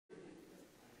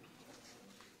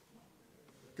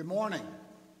Good morning.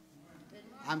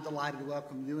 I'm delighted to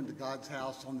welcome you into God's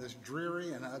house on this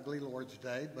dreary and ugly Lord's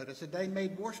Day, but it's a day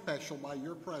made more special by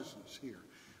your presence here.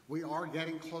 We are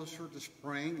getting closer to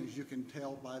spring, as you can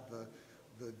tell by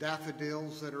the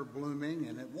daffodils that are blooming,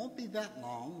 and it won't be that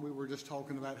long. We were just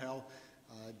talking about how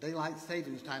daylight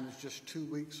savings time is just 2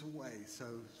 weeks away,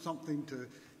 so something to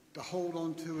hold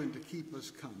on to and to keep us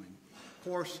coming. Of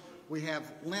course, we have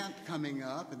Lent coming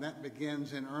up, and that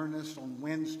begins in earnest on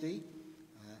Wednesday.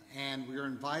 And we are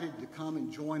invited to come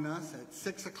and join us at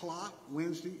 6 o'clock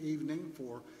Wednesday evening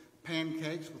for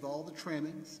pancakes with all the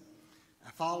trimmings.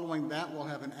 Following that, we'll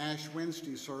have an Ash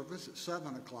Wednesday service at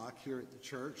 7 o'clock here at the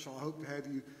church. So I hope to have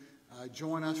you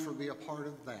join us for be a part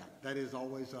of that. That is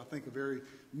always, I think, a very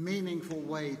meaningful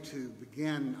way to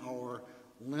begin our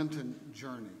Lenten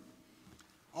journey.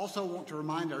 Also want to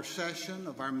remind our session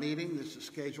of our meeting. This is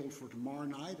scheduled for tomorrow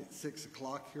night at 6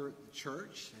 o'clock here at the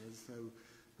church. So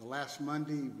the last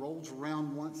Monday rolls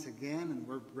around once again, and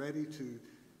we're ready to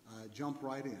jump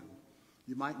right in.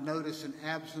 You might notice an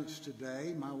absence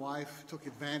today. My wife took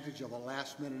advantage of a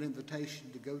last-minute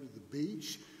invitation to go to the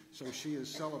beach, so she is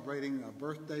celebrating a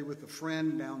birthday with a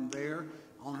friend down there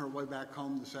on her way back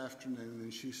home this afternoon,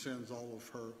 and she sends all of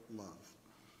her love.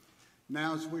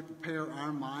 Now, as we prepare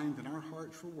our mind and our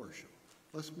hearts for worship,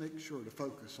 let's make sure to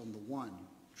focus on the one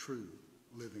true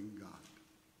living God.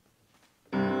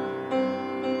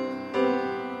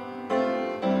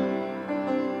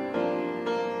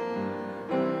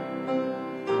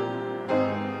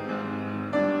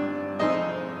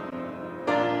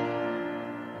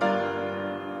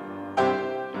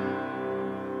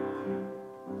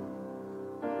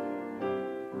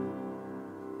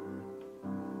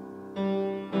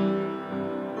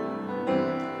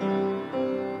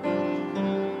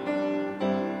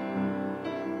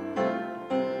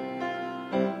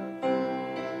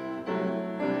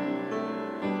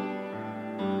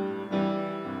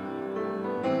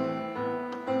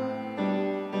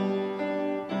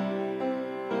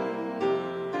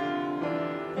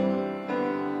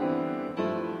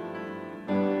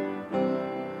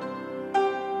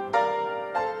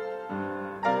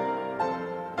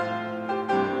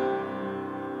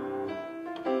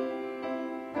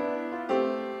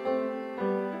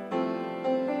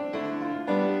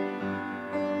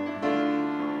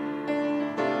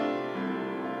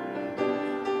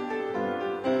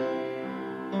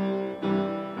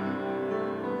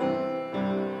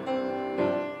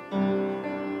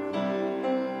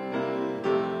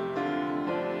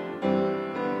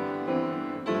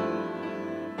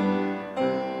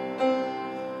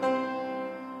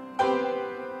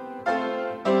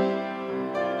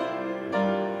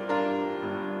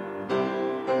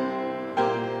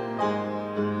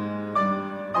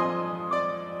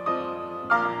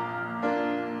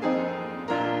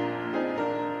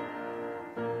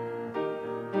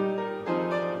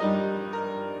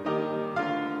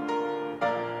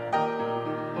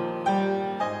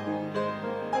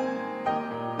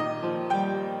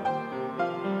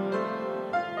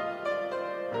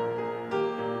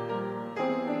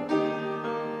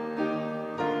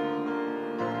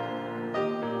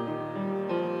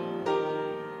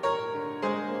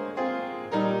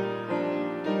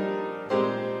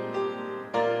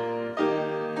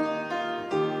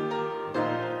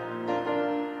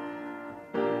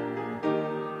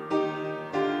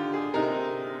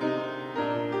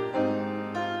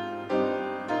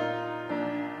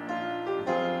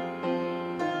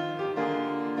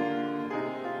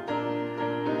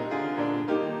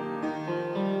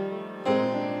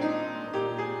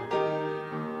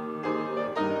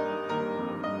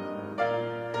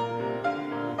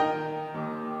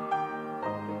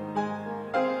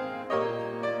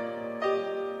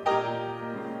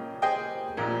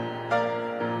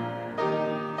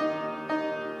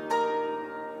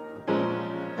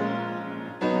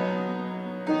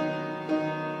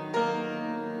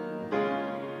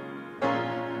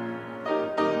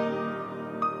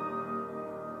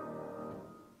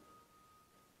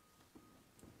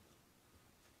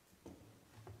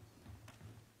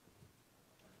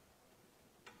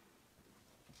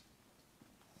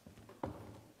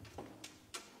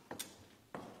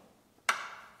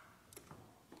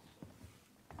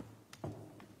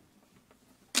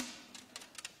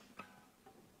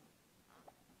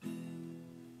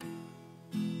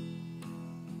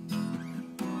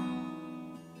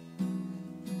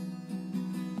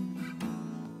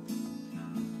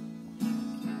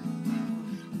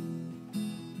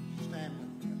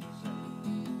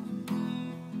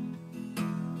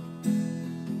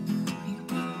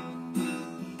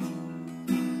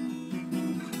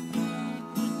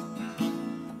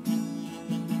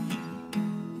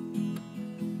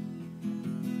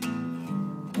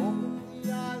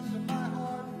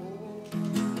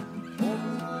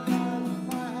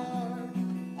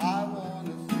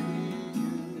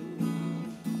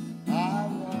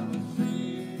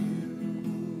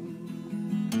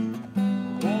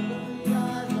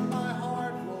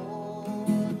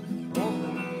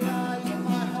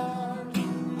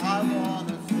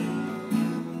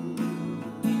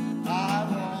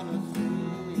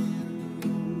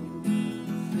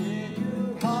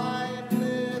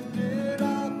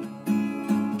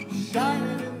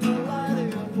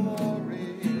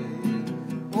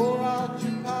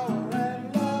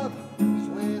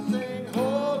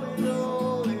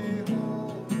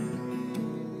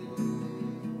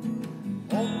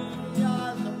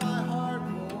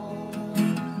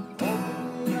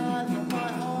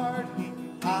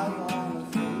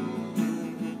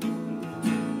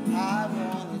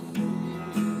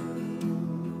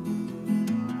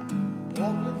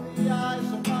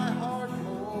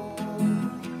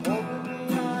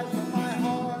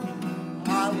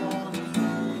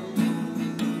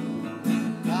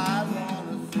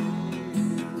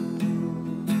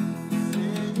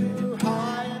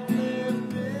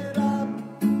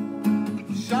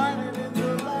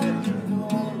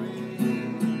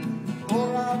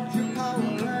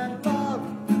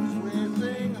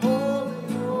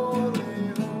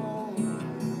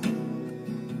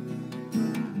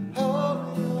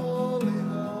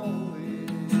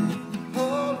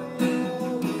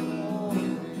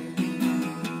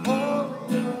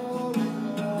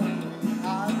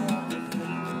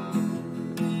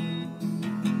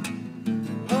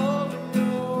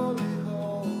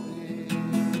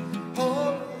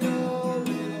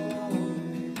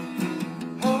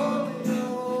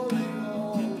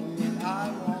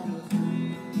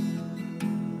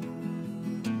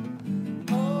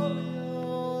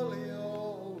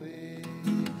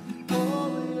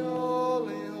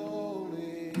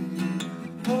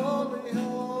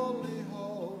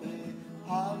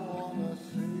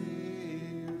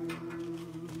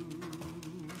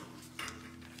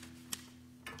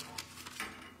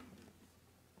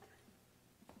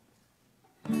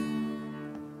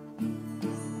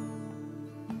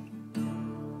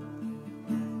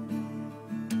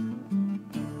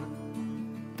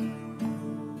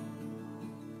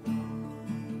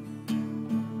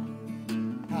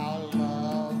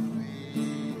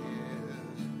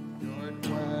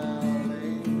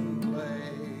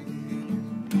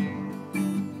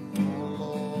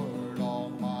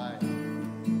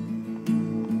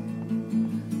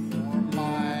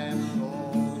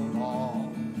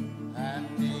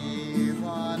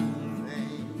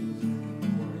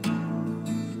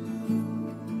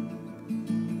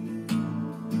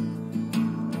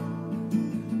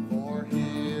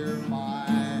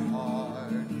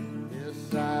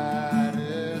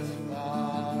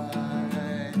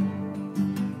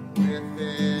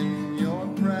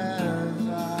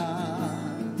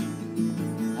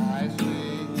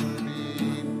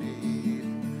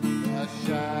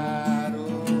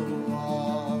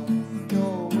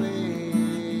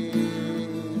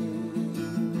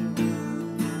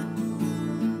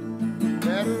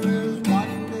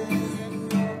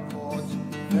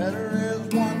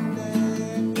 one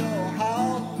day in your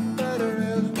house, better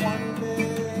is one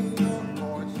day in your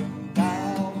courts and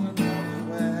thousand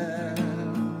elsewhere.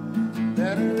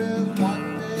 Better is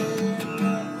one day in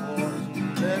your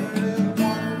courts, better is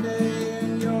one day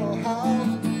in your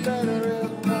house, better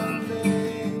is one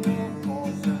day in your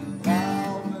courts and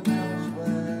thousand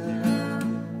elsewhere,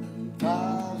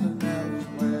 thousand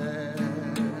elsewhere.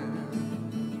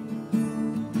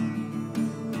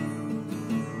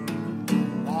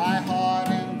 My heart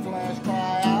and flesh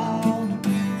cry out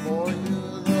for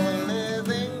you, the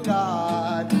living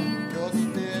God. Your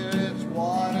spirit's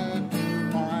water to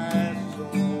my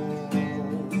soul.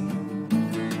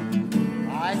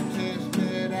 I've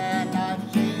tasted and I've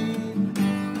seen.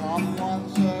 Come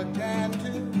once again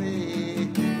to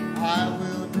me. I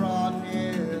will draw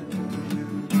near to you.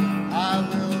 I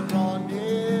will draw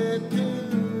near to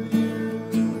you.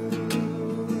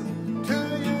 To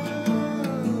you.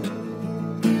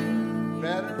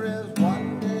 Better is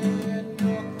one day in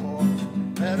your courts,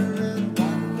 better is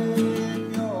one day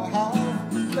in your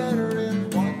house, better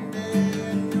is one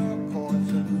day in your courts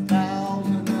and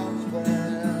thousand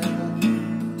elsewhere.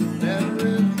 Better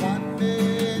is one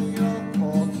day in your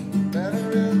courts,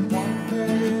 better is one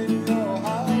day in your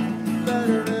house,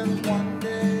 better is one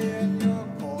day in your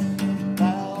courts and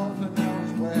thousand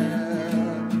elsewhere.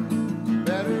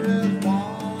 Better is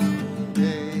one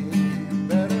day,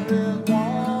 better is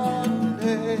one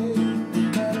day,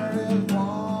 better is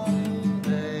one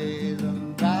day than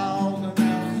thousand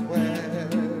elsewhere.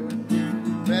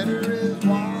 Better is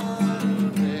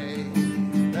one day,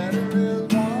 better is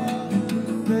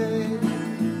one day,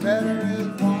 better is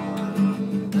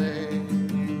one day,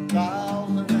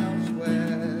 thousand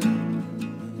elsewhere,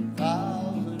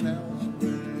 thousand elsewhere.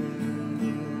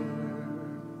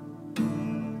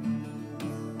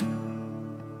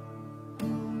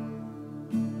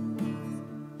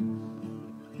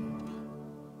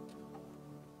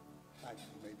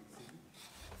 Actually, maybe seated.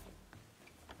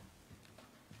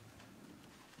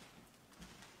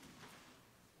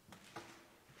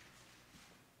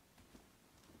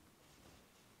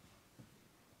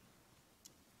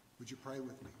 Would you pray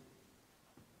with me?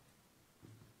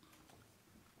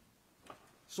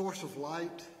 Source of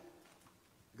light,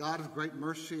 God of great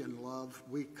mercy and love,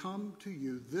 we come to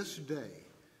you this day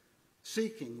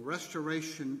seeking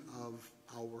restoration of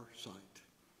our sight.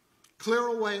 Clear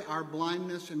away our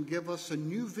blindness and give us a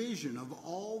new vision of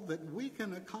all that we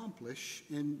can accomplish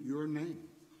in your name.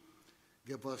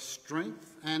 Give us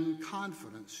strength and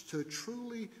confidence to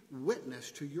truly witness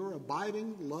to your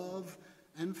abiding love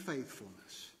and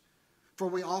faithfulness. For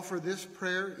we offer this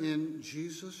prayer in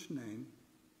Jesus' name.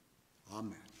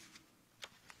 Amen.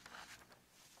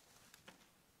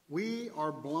 We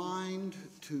are blind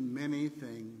to many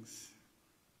things.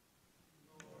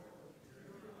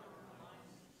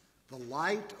 The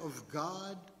light of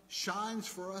God shines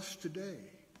for us today.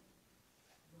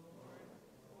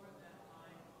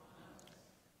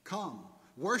 Come,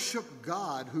 worship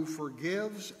God who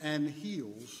forgives and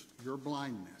heals your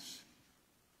blindness.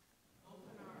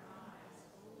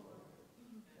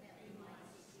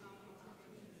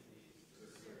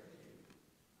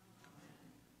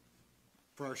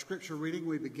 For our scripture reading,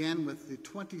 we begin with the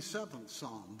 27th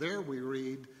Psalm. There we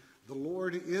read, "The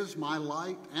Lord is my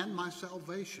light and my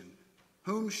salvation.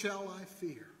 Whom shall I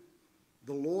fear?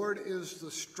 The Lord is the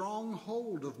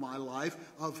stronghold of my life.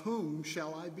 Of whom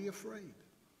shall I be afraid?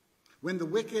 When the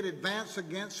wicked advance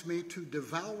against me to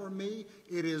devour me,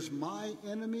 it is my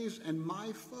enemies and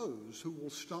my foes who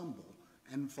will stumble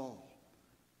and fall.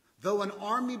 Though an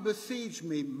army besiege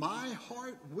me, my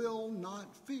heart will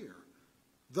not fear.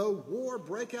 Though war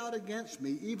break out against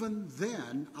me, even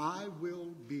then I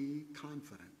will be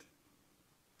confident.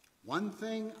 One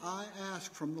thing I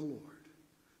ask from the Lord,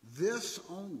 this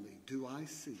only do I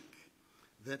seek,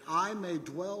 that I may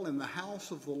dwell in the house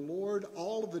of the Lord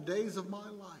all of the days of my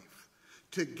life,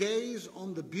 to gaze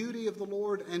on the beauty of the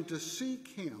Lord and to seek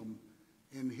him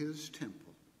in his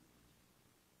temple."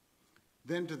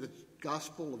 Then to the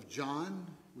Gospel of John,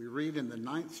 we read in the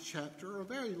 9th chapter, a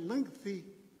very lengthy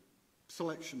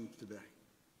selection today.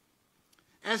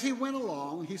 "As he went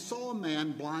along, he saw a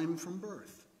man blind from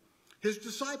birth. His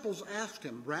disciples asked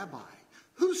him, 'Rabbi,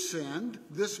 who sinned,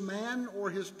 this man or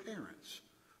his parents,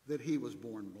 that he was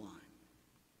born blind?'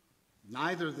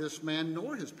 'Neither this man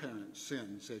nor his parents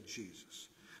sinned,' said Jesus.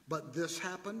 'But this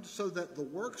happened so that the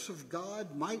works of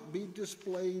God might be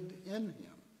displayed in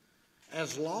him.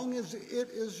 As long as it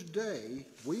is day,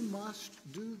 we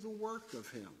must do the work of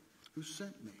him who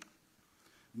sent me.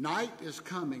 Night is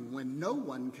coming when no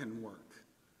one can work.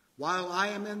 While I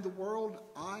am in the world,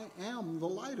 I am the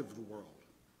light of the world.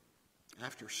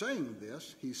 After saying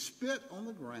this, he spit on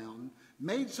the ground,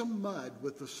 made some mud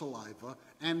with the saliva,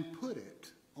 and put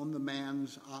it on the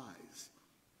man's eyes.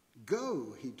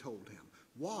 "Go," he told him,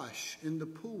 "wash in the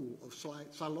pool of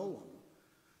Shiloh."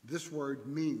 This word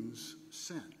means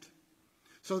sent.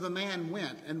 So the man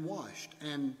went and washed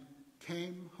and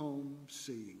came home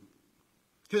seeing.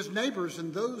 His neighbors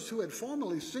and those who had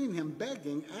formerly seen him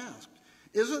begging asked,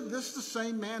 "Isn't this the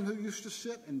same man who used to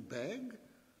sit and beg?"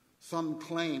 Some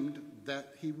claimed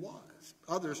that he was.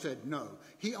 Others said, "No,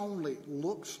 he only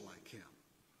looks like him."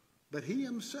 But he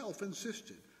himself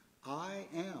insisted, "I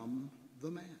am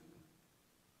the man."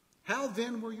 "How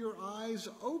then were your eyes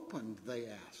opened?" they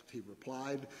asked. He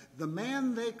replied, "The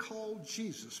man they called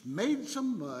Jesus made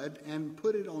some mud and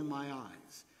put it on my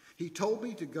eyes. He told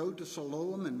me to go to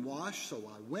Siloam and wash, so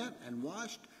I went and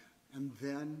washed, and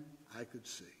then I could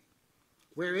see."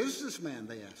 "Where is this man?"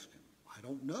 they asked him. "I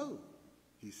don't know,"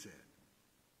 he said.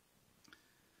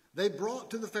 They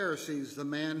brought to the Pharisees the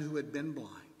man who had been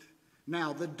blind.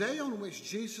 Now, the day on which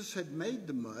Jesus had made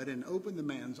the mud and opened the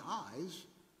man's eyes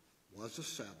was a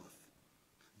Sabbath.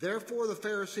 Therefore the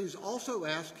Pharisees also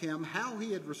asked him how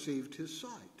he had received his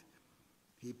sight.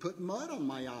 "He put mud on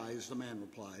my eyes," the man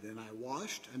replied, "and I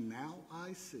washed, and now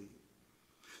I see."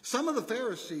 Some of the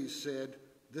Pharisees said,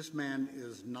 "This man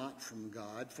is not from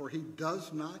God, for he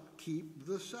does not keep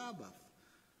the Sabbath."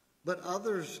 But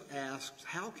others asked,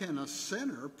 "How can a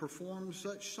sinner perform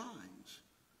such signs?"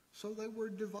 So they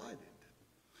were divided.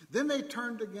 Then they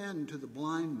turned again to the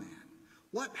blind man.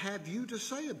 "What have you to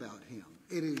say about him?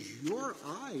 It is your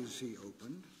eyes he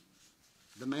opened."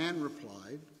 The man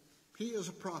replied, "He is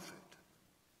a prophet."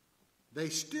 They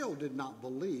still did not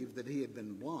believe that he had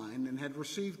been blind and had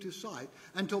received his sight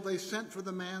until they sent for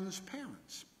the man's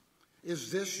parents.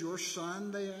 "Is this your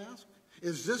son?" they asked.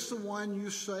 "Is this the one you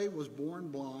say was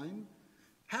born blind?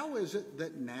 How is it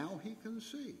that now he can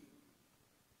see?"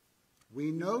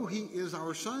 "We know he is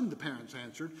our son," the parents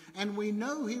answered, "and we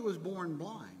know he was born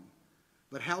blind.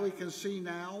 But how he can see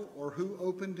now or who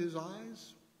opened his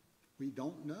eyes, we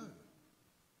don't know.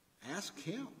 Ask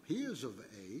him. He is of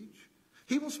age.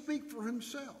 He will speak for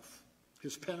himself."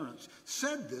 His parents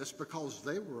said this because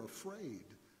they were afraid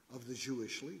of the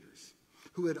Jewish leaders,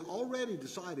 who had already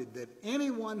decided that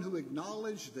anyone who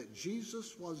acknowledged that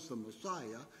Jesus was the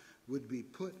Messiah would be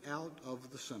put out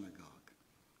of the synagogue.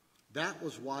 That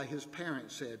was why his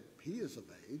parents said, "He is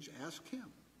of age, ask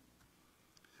him."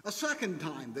 A second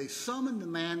time they summoned the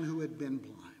man who had been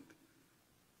blind.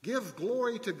 "Give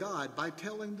glory to God by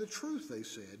telling the truth," they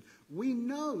said. "We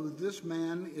know this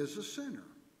man is a sinner."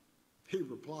 He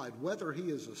replied, "Whether he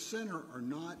is a sinner or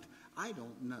not, I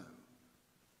don't know.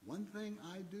 One thing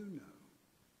I do know.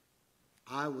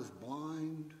 I was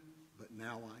blind, but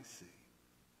now I see."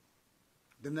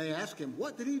 Then they asked him,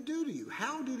 "What did he do to you?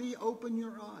 How did he open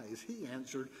your eyes?" He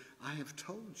answered, "I have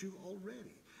told you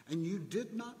already, and you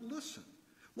did not listen.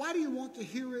 Why do you want to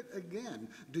hear it again?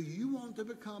 Do you want to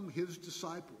become his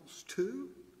disciples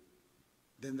too?"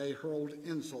 Then they hurled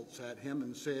insults at him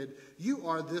and said, "You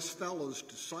are this fellow's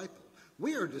disciple.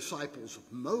 We are disciples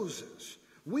of Moses.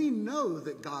 We know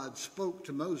that God spoke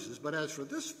to Moses, but as for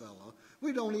this fellow,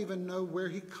 we don't even know where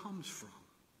he comes from."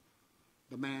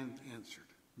 The man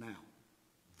answered, "Now,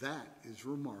 that is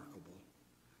remarkable.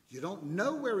 You don't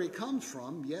know where he comes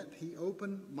from, yet he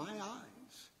opened my eyes.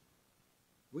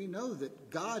 We know that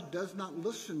God does not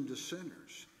listen to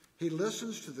sinners. He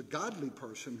listens to the godly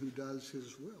person who does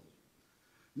his will.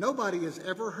 Nobody has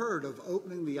ever heard of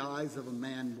opening the eyes of a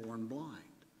man born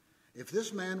blind. If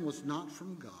this man was not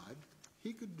from God,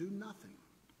 he could do nothing."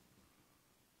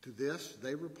 To this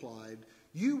they replied,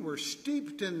 "You were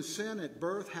steeped in sin at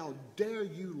birth. How dare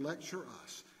you lecture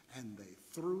us?" And they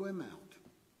threw him out.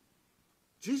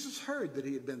 Jesus heard that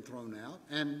he had been thrown out,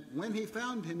 and when he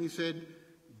found him, he said,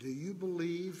 "Do you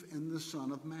believe in the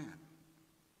Son of Man?"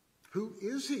 "Who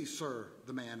is he, sir?"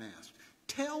 the man asked.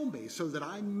 "Tell me so that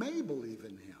I may believe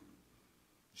in him."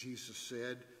 Jesus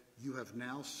said, "You have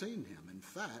now seen him. In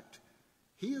fact,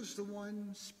 he is the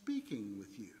one speaking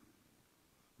with you."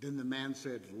 Then the man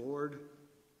said, "Lord,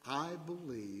 I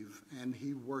believe," and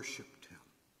he worshiped him.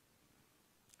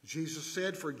 Jesus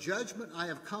said, "For judgment I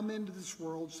have come into this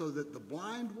world so that the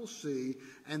blind will see,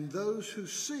 and those who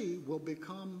see will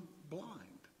become blind."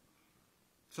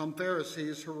 Some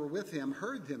Pharisees who were with him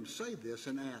heard him say this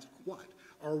and asked, "What?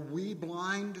 Are we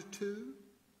blind too?"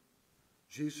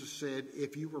 Jesus said,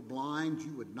 "If you were blind,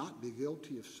 you would not be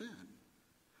guilty of sin.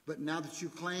 But now that you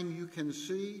claim you can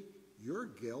see, your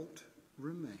guilt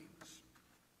remains."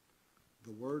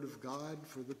 The word of God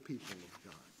for the people of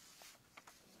God.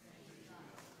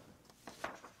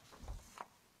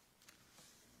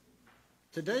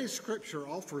 Today's scripture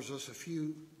offers us a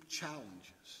few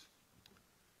challenges.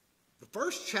 The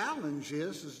first challenge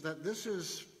is that this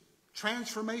is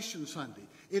Transformation Sunday.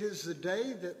 It is the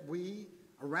day that we,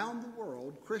 around the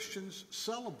world, Christians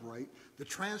celebrate the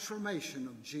transformation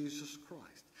of Jesus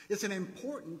Christ. It's an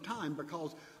important time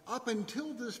because up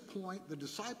until this point, the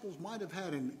disciples might have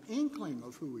had an inkling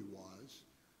of who he was,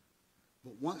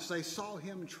 but once they saw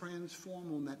him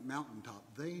transform on that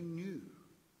mountaintop, they knew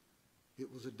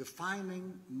it was a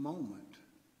defining moment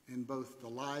in both the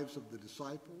lives of the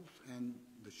disciples and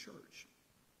the church.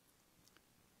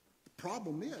 The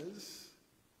problem is,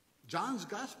 John's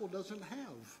gospel doesn't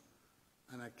have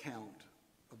an account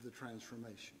of the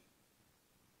transformation.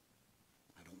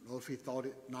 I don't know if he thought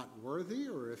it not worthy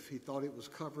or if he thought it was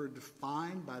covered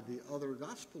fine by the other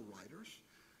gospel writers,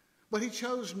 but he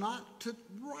chose not to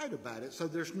write about it, so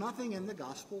there's nothing in the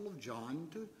Gospel of John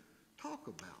to talk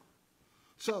about.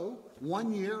 So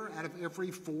 1 year out of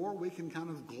every 4, we can kind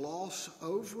of gloss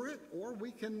over it, or we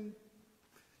can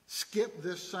skip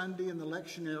this Sunday in the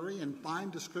lectionary and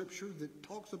find a scripture that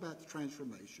talks about the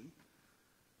transformation,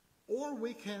 or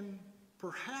we can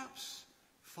perhaps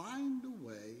find a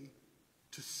way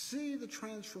to see the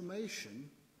transformation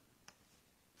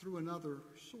through another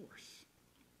source.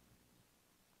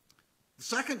 The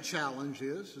second challenge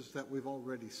is that we've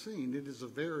already seen. It is a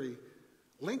very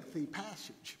lengthy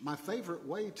passage. My favorite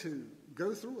way to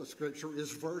go through a scripture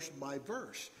is verse by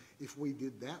verse. If we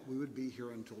did that, we would be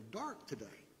here until dark today.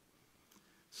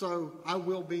 So I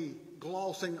will be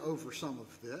glossing over some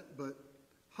of it, but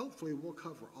hopefully we'll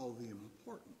cover all the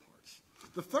important parts.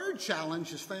 The third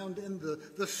challenge is found in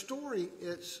the story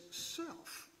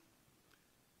itself.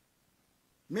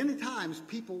 Many times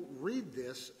people read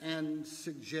this and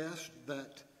suggest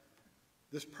that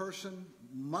this person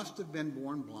must have been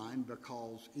born blind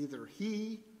because either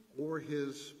he or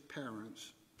his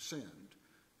parents sinned,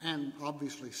 and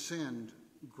obviously sinned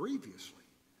grievously.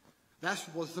 That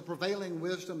was the prevailing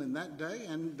wisdom in that day,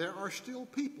 and there are still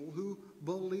people who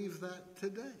believe that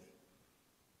today.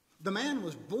 The man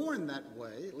was born that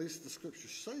way, at least the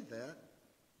scriptures say that,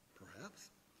 perhaps.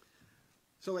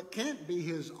 So it can't be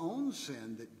his own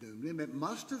sin that doomed him. It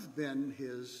must have been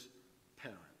his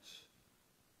parents.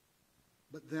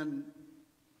 But then,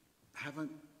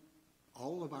 haven't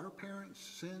all of our parents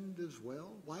sinned as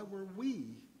well? Why were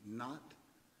we not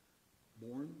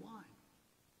born blind?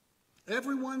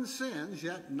 Everyone sins,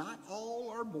 yet not all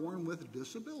are born with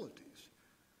disabilities.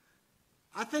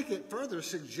 I think it further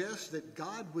suggests that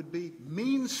God would be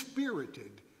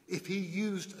mean-spirited if he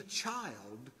used a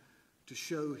child to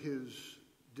show his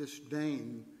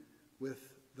disdain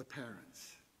with the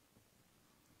parents.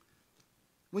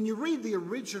 When you read the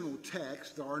original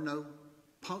text, there are no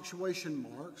punctuation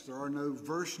marks, there are no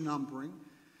verse numbering.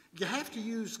 You have to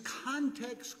use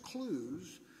context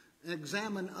clues and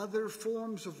examine other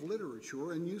forms of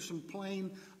literature and use some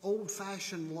plain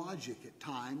old-fashioned logic at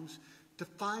times to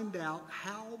find out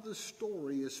how the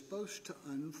story is supposed to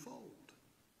unfold.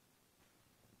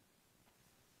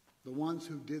 The ones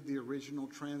who did the original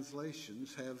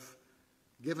translations have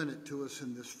given it to us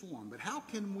in this form. But how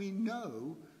can we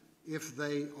know if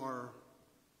they are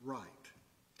right?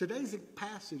 Today's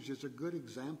passage is a good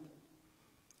example.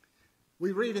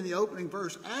 We read in the opening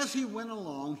verse, as he went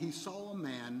along, he saw a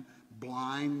man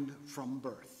blind from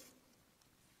birth.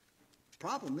 The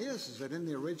problem is that in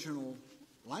the original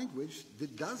language,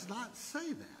 it does not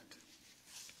say that.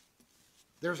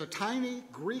 There's a tiny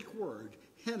Greek word,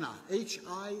 Hina,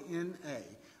 H-I-N-A,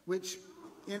 which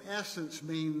in essence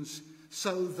means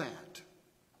so that.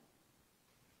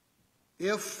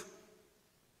 If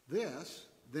this,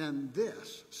 then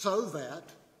this, so that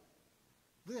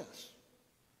this.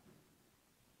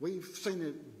 We've seen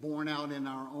it borne out in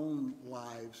our own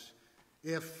lives.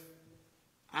 If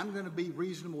I'm going to be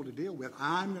reasonable to deal with,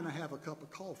 I'm going to have a cup of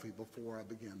coffee before I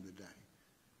begin the day.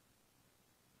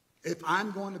 If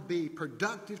I'm going to be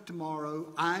productive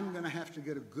tomorrow, I'm going to have to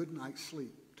get a good night's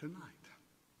sleep tonight.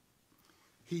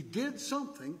 He did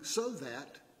something so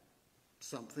that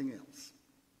something else.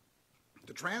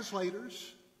 The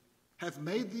translators have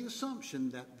made the assumption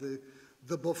that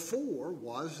the before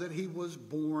was that he was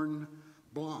born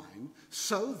blind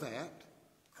so that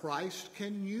Christ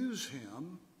can use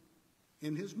him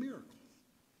in his miracle.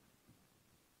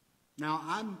 Now,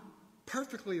 I'm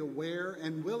perfectly aware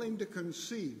and willing to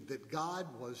concede that God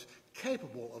was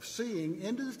capable of seeing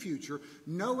into the future,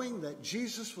 knowing that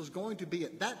Jesus was going to be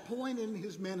at that point in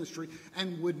his ministry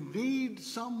and would need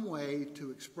some way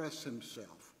to express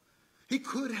himself. He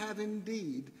could have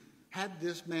indeed had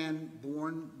this man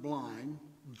born blind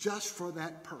just for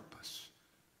that purpose.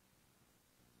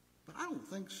 But I don't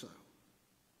think so.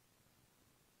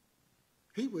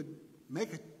 He would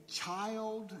make a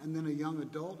child and then a young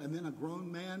adult and then a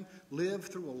grown man live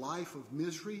through a life of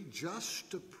misery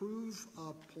just to prove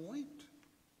a point?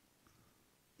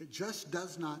 It just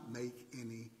does not make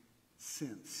any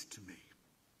sense to me.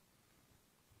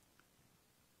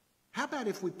 How about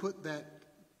if we put that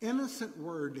innocent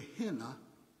word henna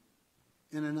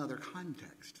in another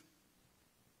context?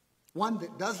 One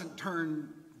that doesn't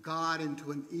turn God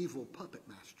into an evil puppet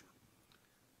master.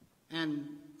 And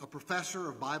a professor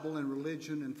of Bible and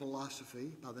religion and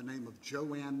philosophy by the name of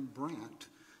Joanne Brandt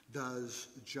does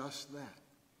just that.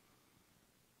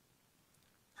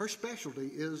 Her specialty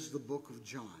is the book of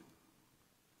John.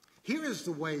 Here is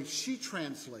the way she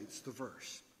translates the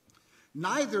verse.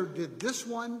 Neither did this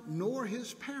one nor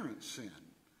his parents sin,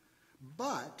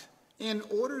 but in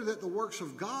order that the works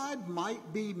of God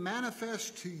might be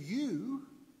manifest to you,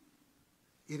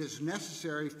 it is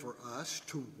necessary for us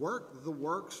to work the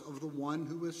works of the one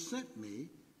who has sent me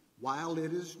while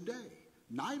it is day.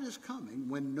 Night is coming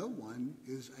when no one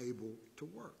is able to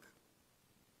work.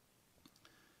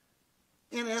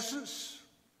 In essence,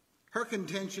 her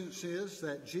contention is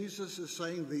that Jesus is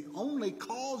saying the only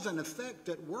cause and effect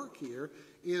at work here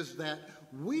is that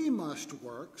we must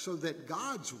work so that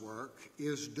God's work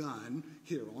is done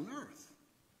here on earth.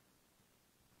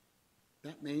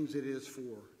 That means it is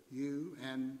for you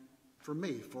and for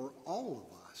me, for all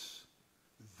of us.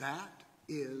 That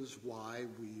is why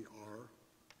we are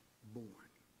born.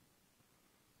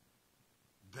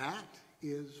 That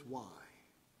is why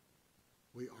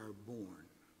we are born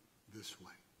this way.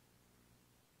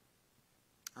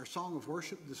 Our song of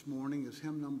worship this morning is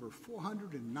hymn number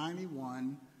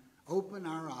 491, Open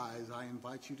Our Eyes. I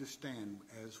invite you to stand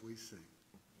as we sing.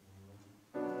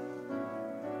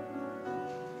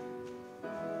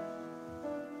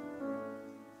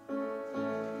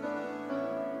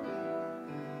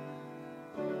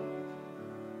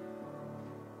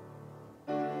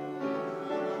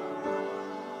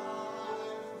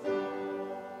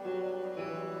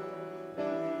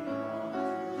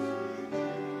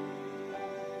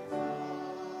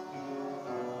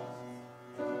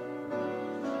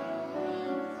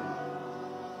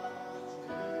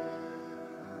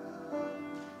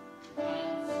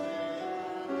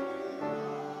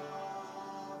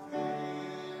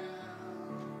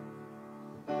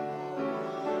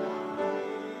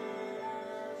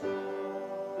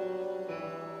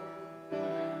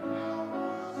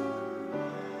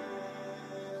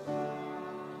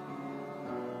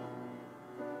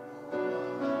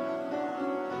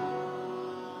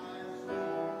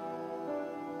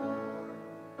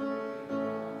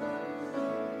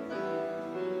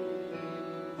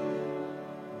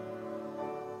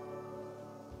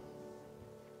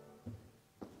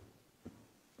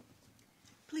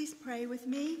 Please pray with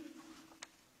me.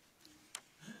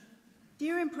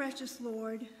 Dear and precious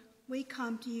Lord, we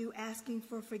come to you asking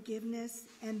for forgiveness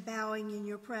and bowing in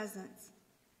your presence.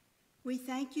 We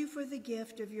thank you for the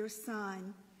gift of your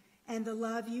Son and the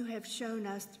love you have shown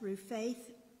us through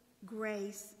faith,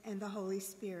 grace, and the Holy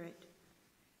Spirit.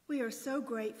 We are so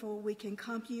grateful we can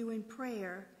come to you in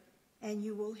prayer and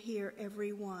you will hear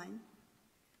every one.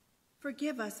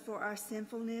 Forgive us for our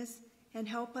sinfulness and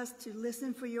help us to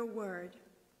listen for your word.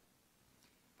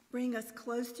 Bring us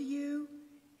close to you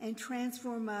and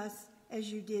transform us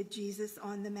as you did Jesus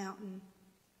on the mountain.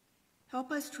 Help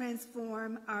us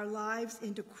transform our lives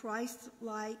into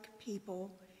Christ-like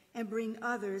people and bring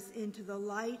others into the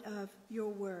light of your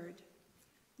word.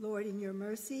 Lord, in your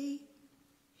mercy,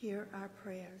 hear our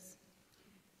prayers.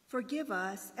 Forgive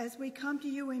us as we come to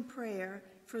you in prayer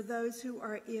for those who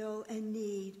are ill and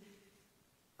need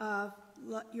of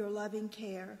your loving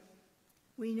care.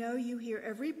 We know you hear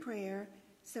every prayer,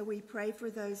 so we pray for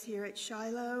those here at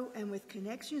Shiloh and with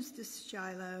connections to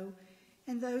Shiloh,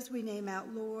 and those we name out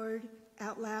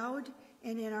loud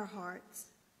and in our hearts.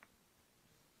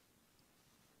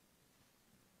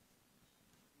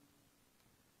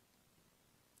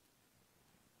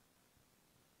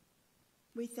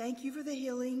 We thank you for the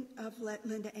healing of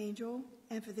Linda Angel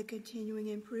and for the continuing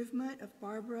improvement of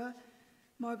Barbara,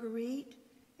 Marguerite,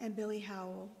 and Billy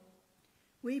Howell.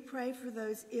 We pray for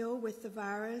those ill with the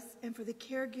virus and for the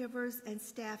caregivers and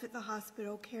staff at the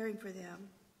hospital caring for them.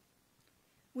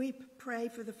 We pray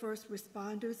for the first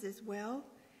responders as well,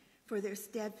 for their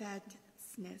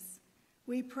steadfastness.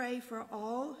 We pray for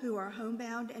all who are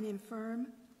homebound and infirm.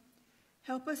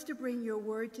 Help us to bring your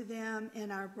word to them in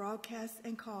our broadcasts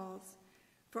and calls.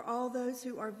 For all those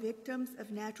who are victims of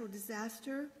natural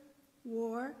disaster,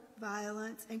 war,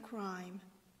 violence, and crime.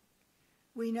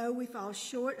 We know we fall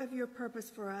short of your purpose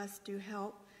for us to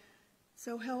help,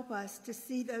 so help us to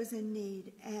see those in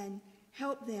need and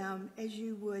Help them as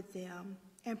you would them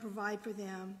and provide for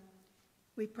them.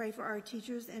 We pray for our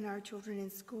teachers and our children in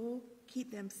school.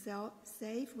 Keep them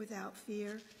safe without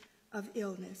fear of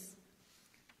illness.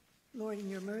 Lord, in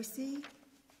your mercy,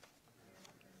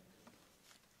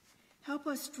 help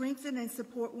us strengthen and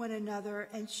support one another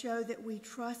and show that we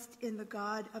trust in the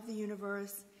God of the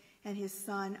universe and his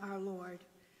Son, our Lord.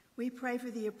 We pray for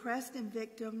the oppressed and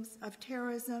victims of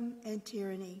terrorism and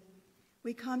tyranny.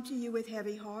 We come to you with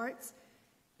heavy hearts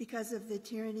because of the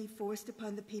tyranny forced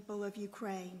upon the people of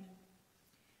Ukraine.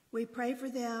 We pray for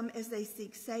them as they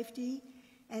seek safety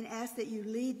and ask that you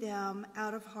lead them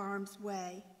out of harm's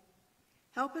way.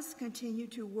 Help us continue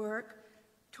to work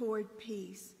toward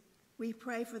peace. We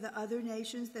pray for the other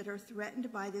nations that are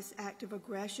threatened by this act of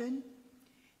aggression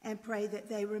and pray that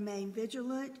they remain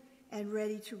vigilant and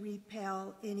ready to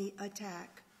repel any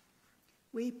attack.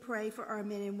 We pray for our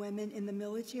men and women in the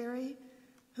military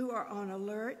who are on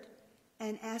alert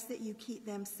and ask that you keep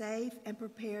them safe and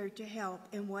prepared to help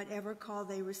in whatever call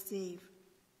they receive.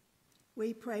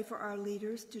 We pray for our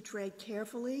leaders to tread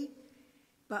carefully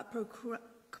but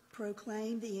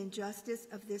proclaim the injustice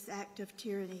of this act of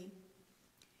tyranny.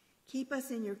 Keep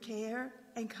us in your care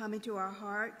and come into our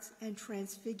hearts and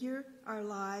transfigure our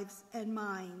lives and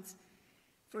minds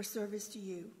for service to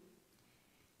you.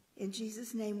 In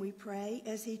Jesus' name we pray,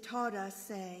 as he taught us,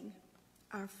 saying,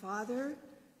 Our Father,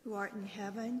 who art in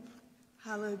heaven,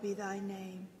 hallowed be thy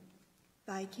name.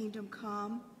 Thy kingdom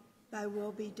come, thy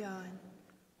will be done,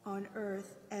 on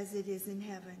earth as it is in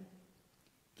heaven.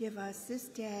 Give us this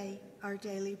day our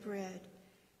daily bread,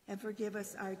 and forgive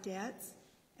us our debts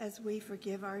as we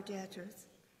forgive our debtors.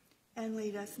 And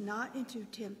lead us not into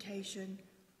temptation,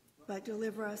 but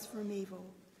deliver us from evil.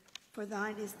 For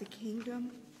thine is the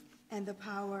kingdom, and the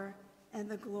power, and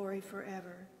the glory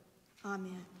forever.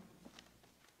 Amen.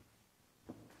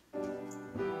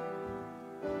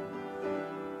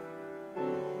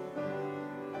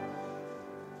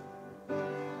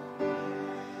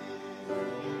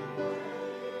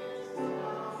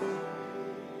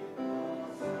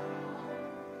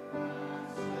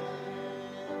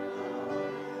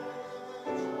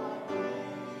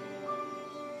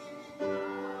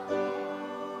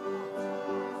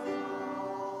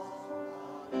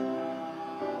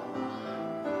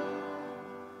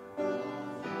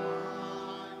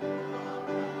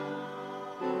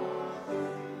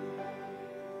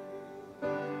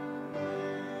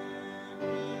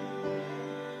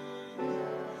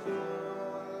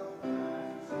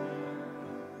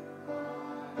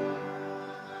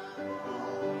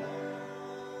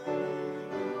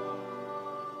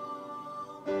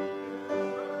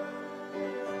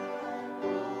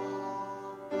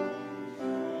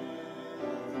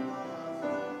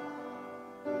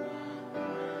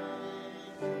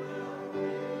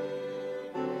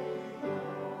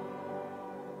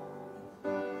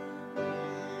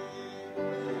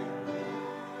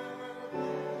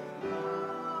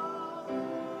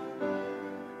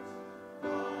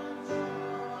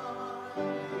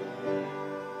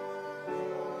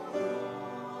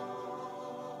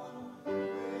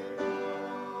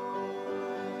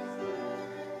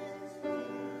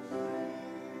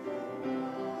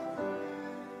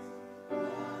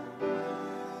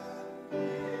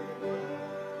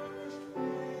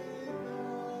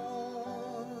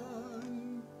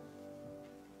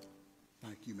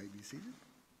 You may be seated.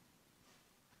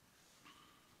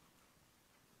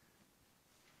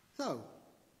 So,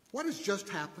 what has just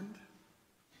happened?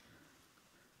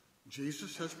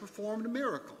 Jesus has performed a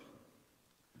miracle.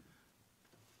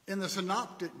 In the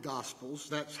Synoptic Gospels,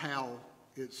 that's how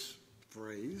it's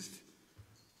phrased,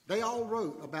 they all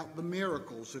wrote about the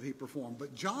miracles that he performed,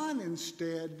 but John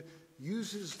instead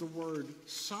uses the word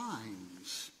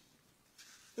signs.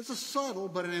 It's a subtle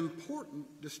but an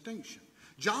important distinction.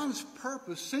 John's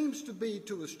purpose seems to be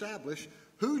to establish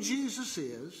who Jesus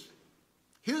is,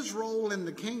 his role in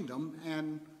the kingdom,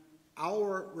 and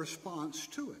our response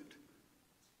to it.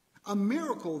 A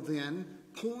miracle, then,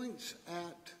 points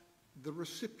at the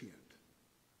recipient.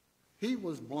 He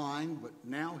was blind, but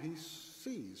now he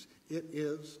sees. It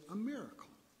is a miracle.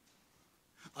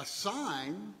 A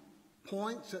sign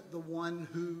points at the one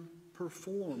who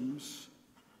performs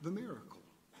the miracle.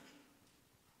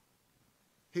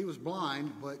 He was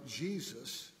blind, but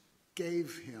Jesus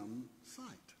gave him sight.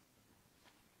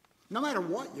 No matter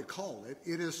what you call it,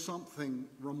 it is something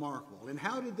remarkable. And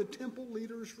how did the temple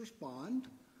leaders respond?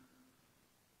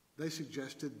 They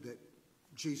suggested that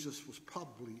Jesus was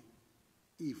probably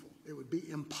evil. It would be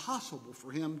impossible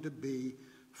for him to be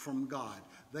from God.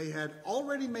 They had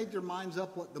already made their minds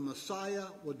up what the Messiah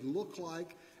would look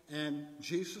like, and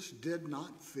Jesus did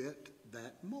not fit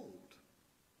that mold.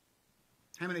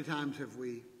 How many times have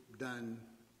we done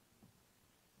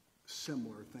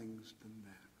similar things than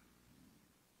that?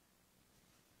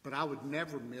 But I would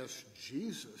never miss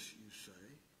Jesus, you say.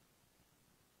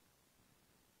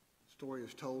 The story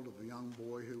is told of a young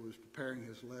boy who was preparing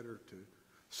his letter to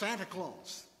Santa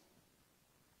Claus.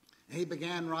 And he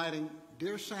began writing,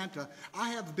 "Dear Santa, I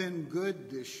have been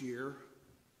good this year."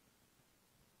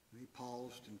 And he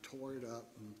paused and tore it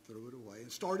up and threw it away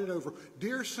and started over.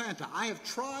 "Dear Santa, I have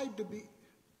tried to be..."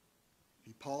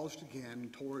 He paused again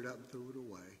and tore it up and threw it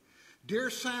away.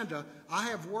 "Dear Santa, I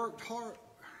have worked hard..."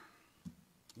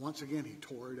 Once again, he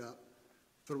tore it up,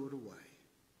 threw it away.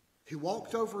 He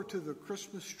walked over to the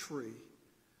Christmas tree,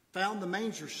 found the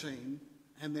manger scene,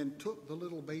 and then took the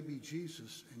little baby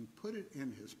Jesus and put it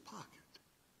in his pocket.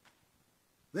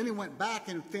 Then he went back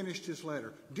and finished his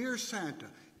letter. "Dear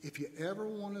Santa, if you ever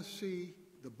want to see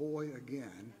the boy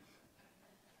again..."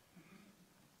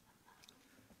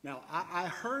 Now, I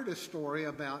heard a story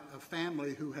about a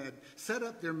family who had set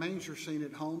up their manger scene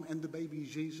at home and the baby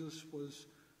Jesus was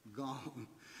gone.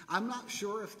 I'm not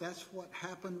sure if that's what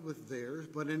happened with theirs,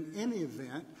 but in any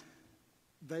event,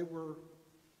 they were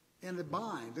in a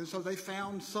bind. And so they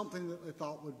found something that they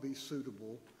thought would be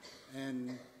suitable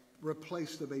and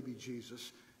replaced the baby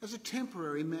Jesus as a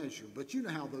temporary measure. But you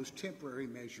know how those temporary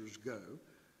measures go.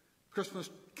 Christmas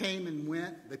came and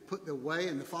went. They put it away,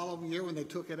 and the following year when they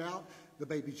took it out, the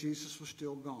baby Jesus was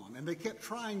still gone. And they kept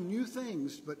trying new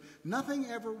things, but nothing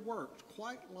ever worked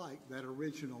quite like that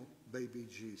original baby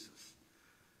Jesus.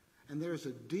 And there's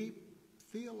a deep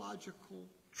theological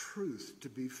truth to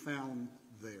be found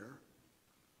there.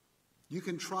 You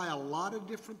can try a lot of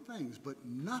different things, but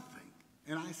nothing,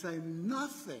 and I say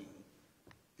nothing,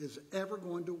 is ever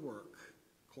going to work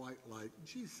quite like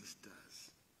Jesus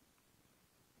does.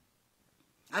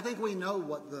 I think we know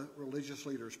what the religious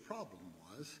leader's problem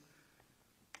was.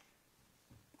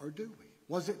 Or do we?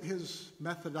 Was it his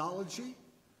methodology?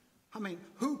 I mean,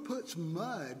 who puts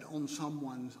mud on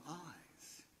someone's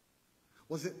eyes?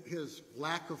 Was it his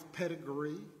lack of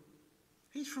pedigree?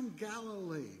 He's from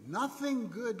Galilee. Nothing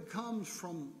good comes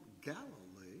from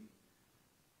Galilee.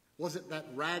 Was it that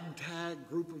ragtag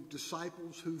group of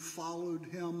disciples who followed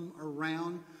him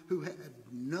around who had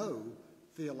no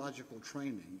theological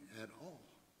training at all?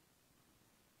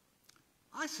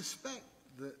 I suspect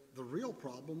that the real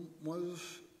problem was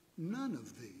none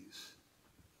of these.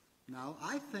 Now,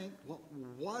 I think what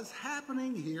was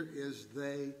happening here is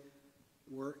they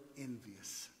were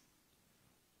envious.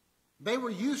 They were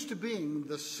used to being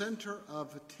the center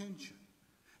of attention.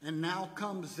 And now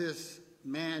comes this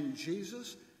man,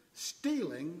 Jesus,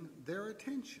 stealing their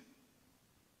attention.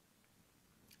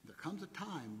 There comes a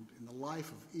time in the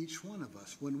life of each one of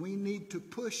us when we need to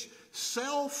push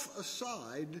self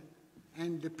aside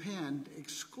and depend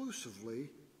exclusively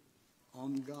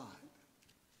on God.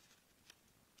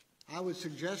 I would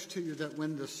suggest to you that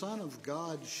when the Son of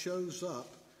God shows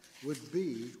up would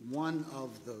be one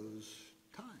of those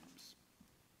times.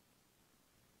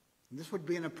 And this would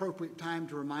be an appropriate time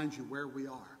to remind you where we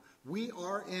are. We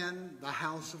are in the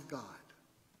house of God.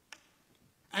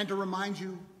 And to remind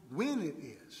you when it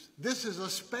is. This is a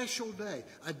special day,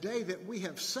 a day that we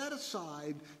have set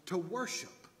aside to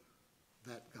worship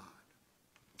that God.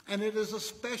 And it is a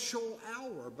special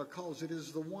hour because it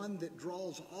is the one that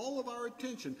draws all of our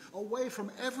attention away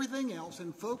from everything else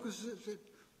and focuses it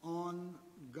on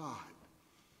God.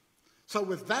 So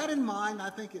with that in mind, I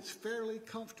think it's fairly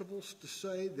comfortable to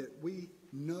say that we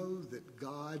know that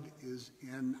God is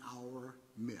in our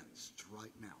midst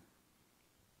right now.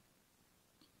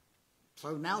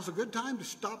 So now's a good time to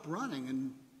stop running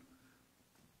and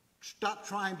stop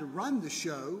trying to run the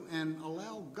show and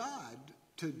allow God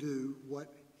to do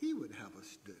what He would have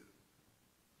us do.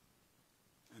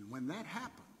 And when that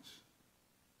happens,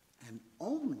 and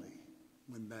only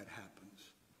when that happens,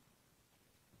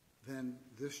 then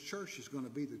this church is going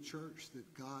to be the church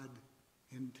that God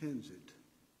intends it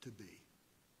to be.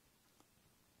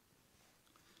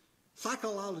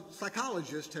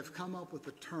 Psychologists have come up with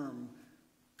the term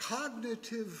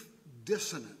cognitive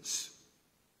dissonance.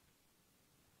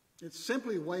 It's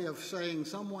simply a way of saying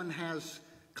someone has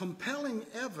compelling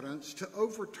evidence to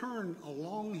overturn a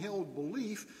long-held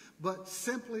belief, but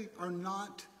simply are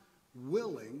not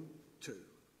willing to.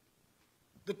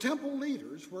 The temple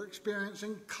leaders were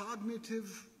experiencing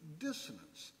cognitive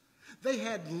dissonance. They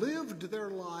had lived their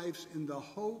lives in the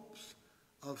hopes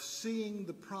of seeing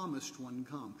the promised one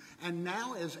come. And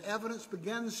now, as evidence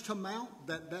begins to mount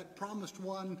that that promised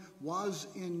one was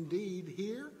indeed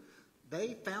here,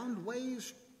 they found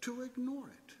ways to ignore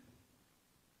it.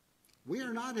 We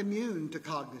are not immune to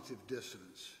cognitive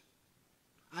dissonance.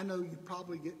 I know you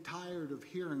probably get tired of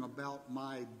hearing about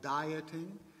my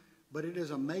dieting, but it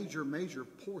is a major, major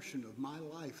portion of my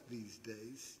life these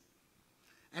days.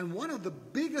 And one of the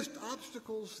biggest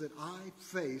obstacles that I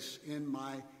face in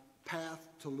my path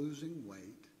to losing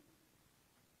weight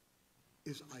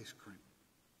is ice cream.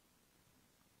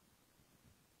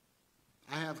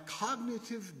 I have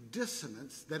cognitive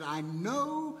dissonance that I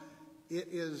know it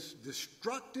is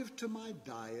destructive to my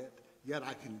diet, yet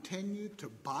I continue to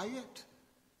buy it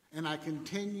and I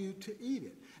continue to eat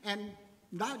it. And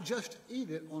not just eat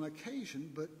it on occasion,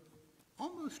 but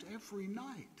almost every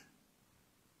night.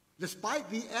 Despite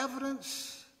the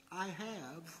evidence I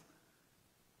have,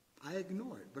 I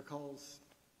ignore it because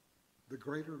the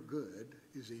greater good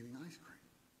is eating ice cream.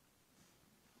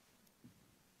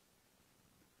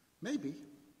 Maybe,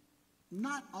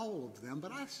 not all of them,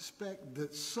 but I suspect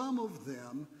that some of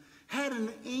them had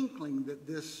an inkling that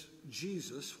this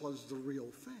Jesus was the real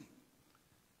thing,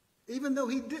 even though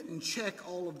he didn't check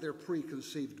all of their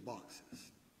preconceived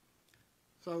boxes.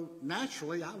 So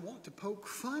naturally, I want to poke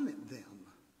fun at them.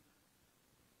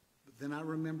 But then I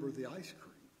remember the ice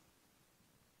cream.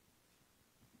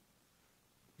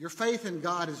 Your faith in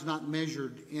God is not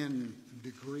measured in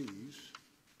degrees.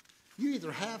 You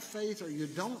either have faith or you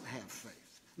don't have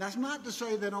faith. That's not to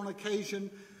say that on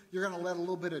occasion you're going to let a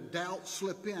little bit of doubt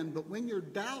slip in, but when your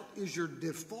doubt is your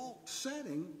default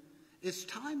setting, it's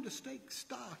time to take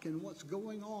stock in what's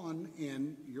going on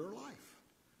in your life.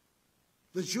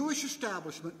 The Jewish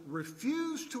establishment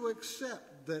refused to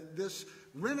accept that this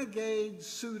renegade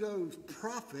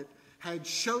pseudo-prophet had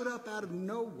showed up out of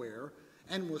nowhere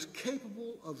and was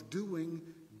capable of doing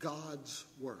God's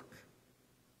work.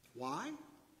 Why?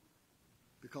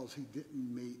 Because he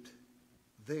didn't meet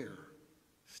their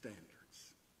standards.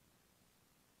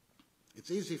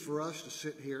 It's easy for us to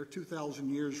sit here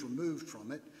 2,000 years removed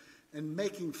from it and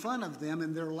making fun of them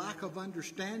and their lack of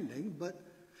understanding, but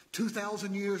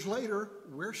 2,000 years later,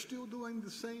 we're still doing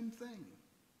the same thing.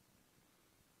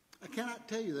 I cannot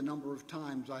tell you the number of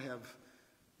times I have,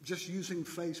 just using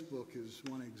Facebook as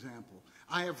one example,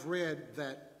 I have read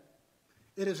that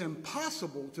it is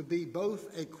impossible to be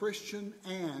both a Christian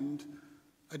and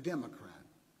a Democrat,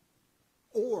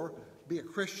 or be a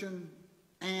Christian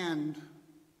and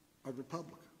a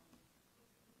Republican.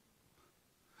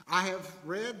 I have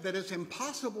read that it's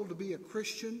impossible to be a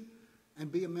Christian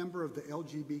and be a member of the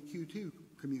LGBTQ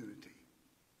community.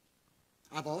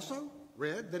 I've also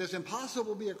read that it's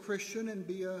impossible to be a Christian and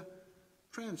be a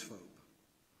transphobe.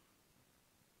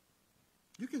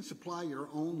 You can supply your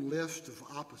own list of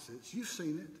opposites. You've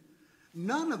seen it.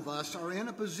 None of us are in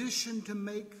a position to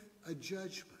make a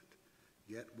judgment,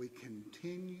 yet we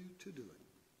continue to do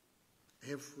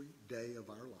it every day of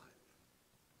our life.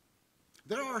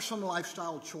 There are some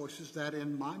lifestyle choices that,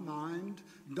 in my mind,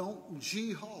 don't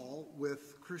gee-haw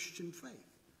with Christian faith.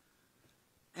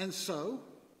 And so,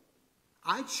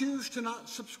 I choose to not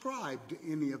subscribe to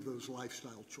any of those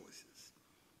lifestyle choices.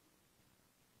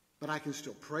 But I can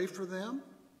still pray for them.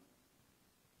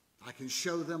 I can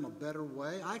show them a better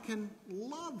way. I can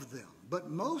love them.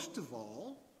 But most of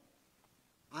all,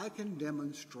 I can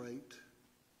demonstrate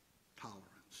tolerance.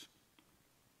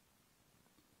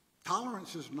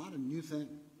 Tolerance is not a new thing.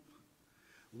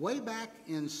 Way back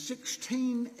in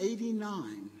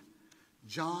 1689,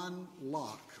 John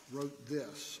Locke wrote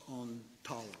this on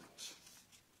tolerance.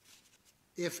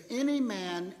 If any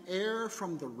man err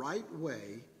from the right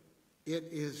way, it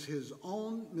is his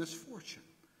own misfortune,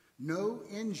 no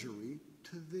injury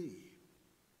to thee.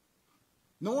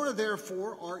 Nor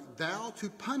therefore art thou to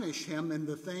punish him in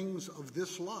the things of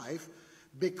this life,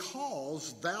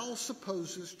 because thou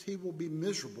supposest he will be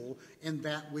miserable in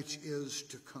that which is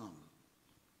to come.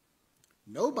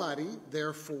 Nobody,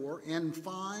 therefore, in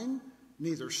fine,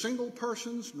 neither single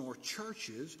persons nor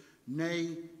churches,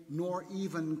 nay, nor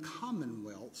even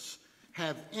commonwealths,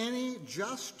 have any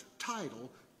just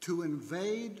title to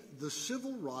invade the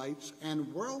civil rights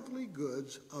and worldly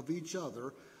goods of each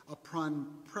other upon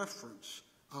preference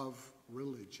of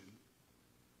religion.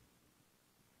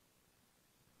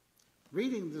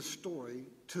 Reading this story,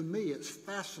 to me, it's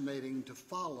fascinating to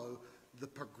follow the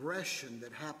progression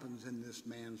that happens in this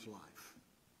man's life.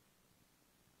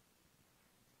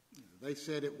 They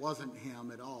said it wasn't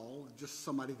him at all, just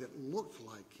somebody that looked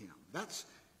like him. That's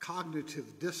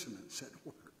cognitive dissonance at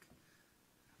work.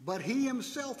 But he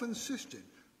himself insisted,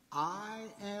 I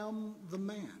am the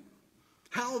man.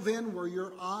 How then were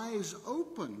your eyes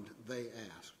opened, they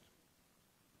asked.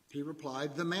 He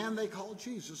replied, the man they called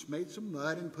Jesus made some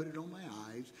mud and put it on my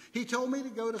eyes. He told me to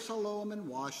go to Shiloh and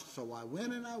wash, so I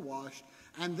went and I washed,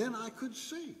 and then I could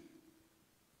see.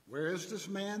 Where is this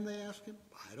man, they asked him.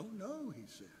 I don't know, he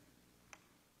said.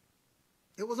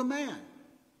 It was a man.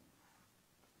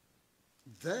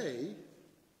 They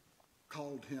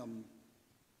called him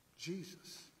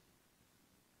Jesus.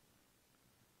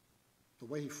 The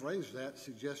way he phrased that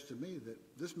suggests to me that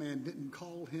this man didn't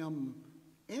call him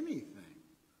anything.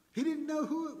 He didn't know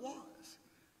who it was.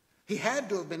 He had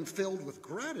to have been filled with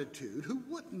gratitude. Who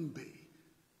wouldn't be?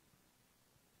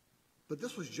 But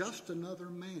this was just another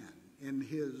man in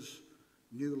his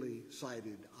newly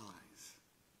sighted eyes.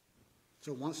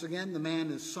 So once again, the man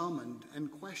is summoned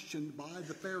and questioned by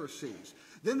the Pharisees.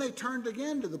 Then they turned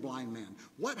again to the blind man.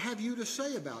 What have you to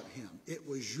say about him? It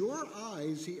was your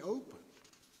eyes he opened.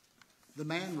 The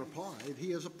man replied,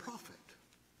 he is a prophet.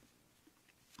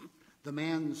 The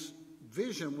man's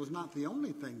vision was not the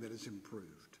only thing that is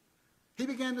improved. He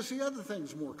began to see other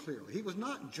things more clearly. He was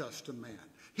not just a man.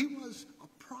 He was a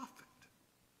prophet.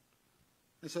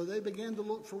 And so they began to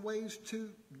look for ways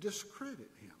to discredit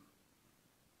him.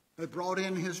 They brought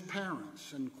in his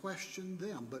parents and questioned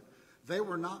them, but they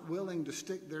were not willing to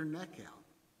stick their neck out,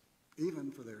 even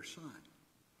for their son.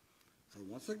 So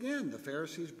once again, the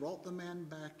Pharisees brought the man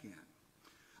back in.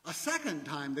 A second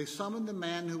time, they summoned the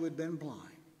man who had been blind.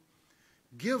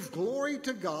 Give glory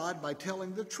to God by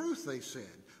telling the truth, they said.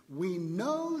 We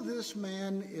know this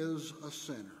man is a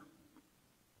sinner.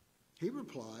 He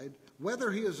replied,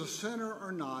 whether he is a sinner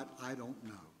or not, I don't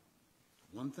know.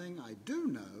 One thing I do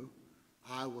know,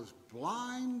 I was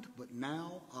blind, but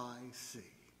now I see.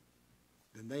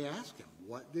 Then they asked him,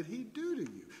 what did he do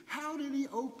to you? How did he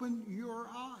open your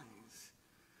eyes?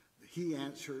 He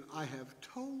answered, I have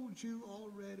told you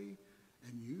already,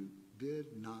 and you did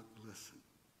not listen.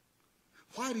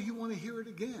 Why do you want to hear it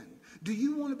again? Do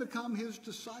you want to become his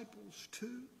disciples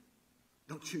too?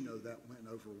 Don't you know that went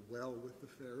over well with the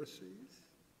Pharisees?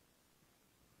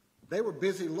 They were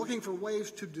busy looking for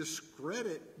ways to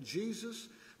discredit Jesus,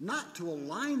 not to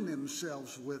align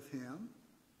themselves with him.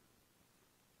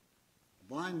 The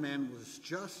blind man was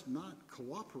just not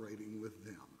cooperating with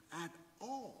them at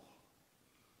all.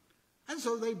 And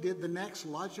so they did the next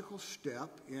logical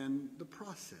step in the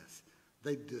process.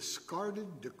 They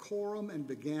discarded decorum and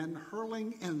began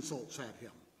hurling insults at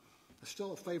him. It's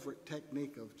still a favorite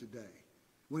technique of today.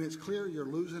 When it's clear you're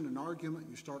losing an argument,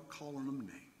 you start calling them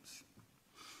names.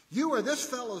 You are this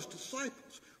fellow's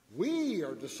disciples. We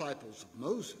are disciples of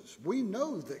Moses. We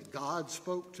know that God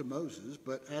spoke to Moses,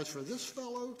 but as for this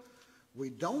fellow, we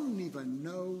don't even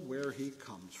know where he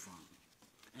comes from.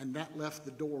 And that left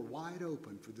the door wide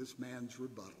open for this man's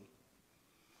rebuttal.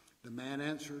 The man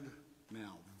answered,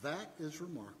 now that is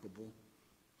remarkable.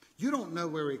 You don't know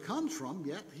where he comes from,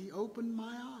 yet he opened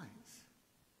my eyes.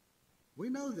 We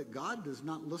know that God does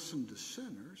not listen to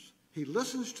sinners. He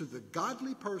listens to the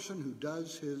godly person who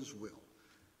does his will.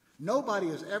 Nobody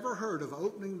has ever heard of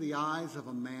opening the eyes of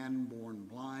a man born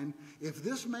blind. If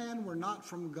this man were not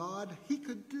from God, he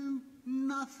could do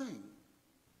nothing.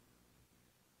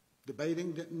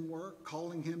 Debating didn't work.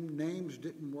 Calling him names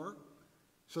didn't work.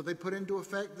 So they put into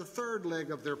effect the third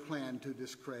leg of their plan to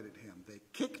discredit him. They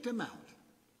kicked him out.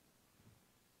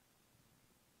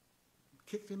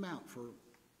 Kicked him out for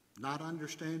not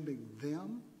understanding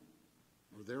them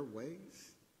or their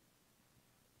ways.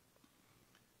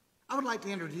 I would like to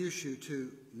introduce you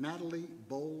to Natalie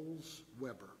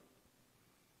Bowles-Weber.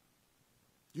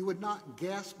 You would not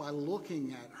guess by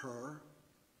looking at her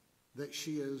that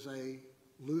she is a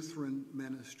Lutheran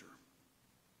minister.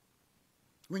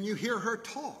 When you hear her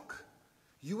talk,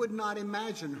 you would not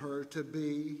imagine her to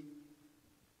be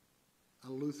a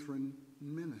Lutheran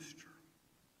minister.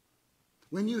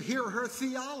 When you hear her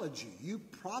theology, you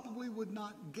probably would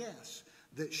not guess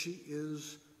that she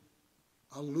is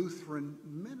a Lutheran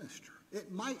minister.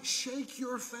 It might shake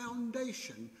your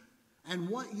foundation and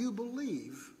what you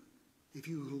believe if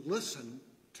you listen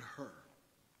to her.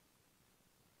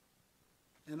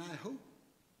 And I hope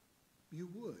you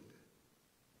would.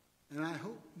 And I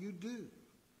hope you do.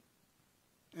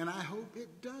 And I hope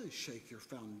it does shake your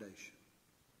foundation.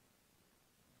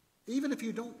 Even if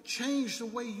you don't change the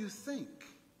way you think,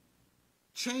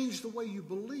 change the way you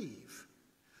believe,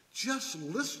 just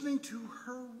listening to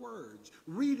her words,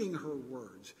 reading her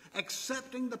words,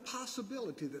 accepting the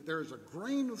possibility that there is a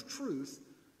grain of truth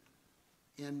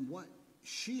in what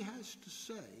she has to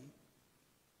say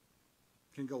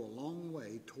can go a long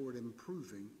way toward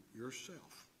improving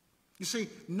yourself. You see,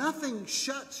 nothing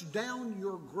shuts down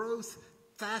your growth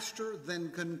faster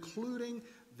than concluding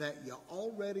that you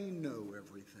already know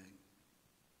everything.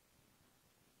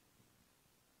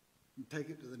 And take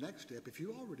it to the next step. If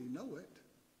you already know it,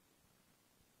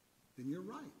 then you're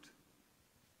right.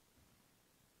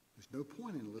 There's no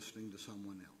point in listening to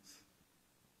someone else.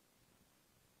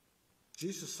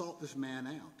 Jesus sought this man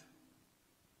out.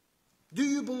 Do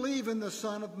you believe in the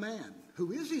Son of Man?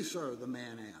 Who is he, sir? The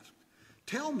man asked.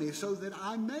 Tell me so that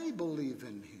I may believe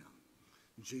in him.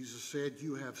 Jesus said,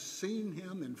 you have seen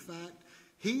him. In fact,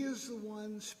 he is the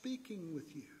one speaking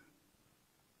with you.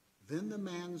 Then the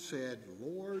man said,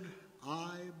 Lord,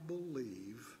 I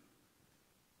believe.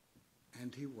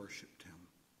 And he worshiped him.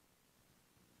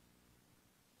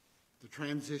 The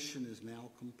transition is now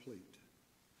complete.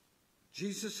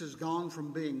 Jesus has gone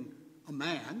from being a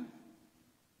man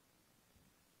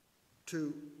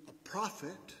to a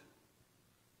prophet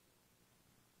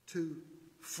to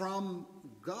from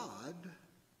God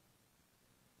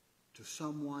to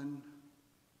someone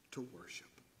to worship.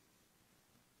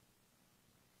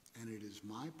 And it is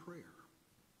my prayer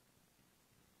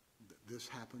that this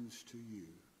happens to you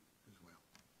as well.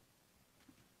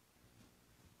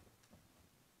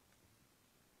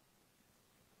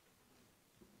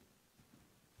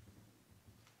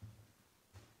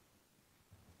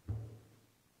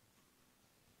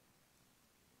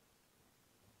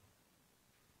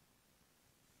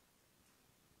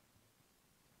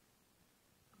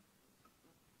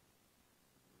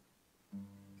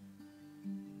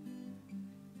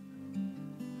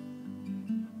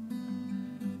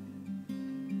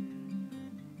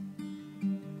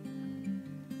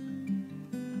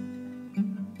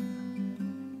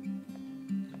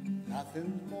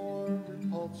 Nothing's more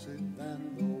repulsive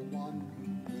than the one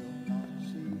who will not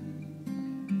see,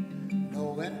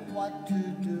 knowing what to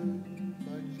do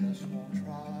but just won't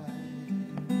try.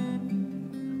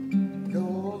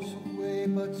 Knows the way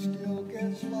but still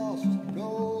gets lost,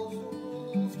 knows the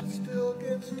rules but still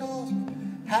gets tossed,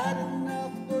 had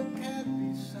enough but can't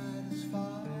be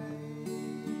satisfied.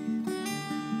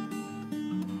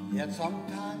 Yet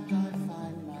sometimes I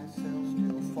find myself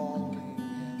still falling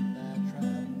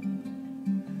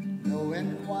knowing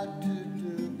what to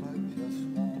do but just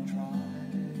won't try.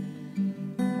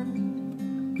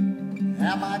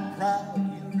 Am I proud?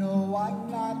 You know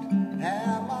I'm not.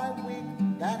 Am I weak?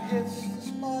 That hits the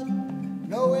spot.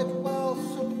 Know it well,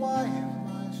 so why am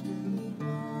I still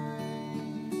blind?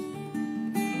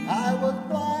 I was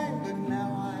blind, but now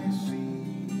I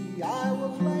see. I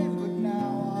was lame, but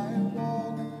now I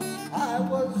walk. I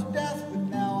was deaf, but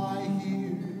now I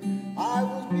hear. I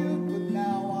was mute, but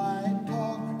now I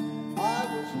talk. I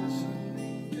was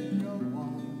listening to no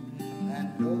one, and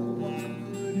no one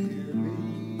could hear me.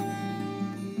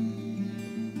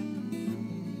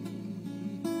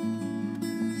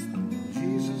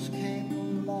 Jesus came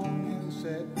along and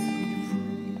set me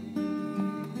free.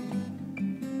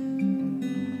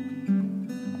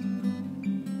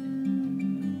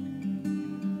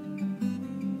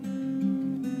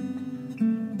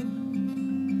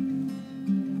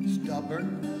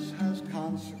 Stubbornness has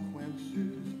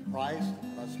consequences. Price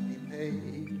must be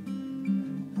paid,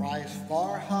 price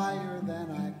far higher than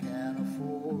I can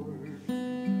afford.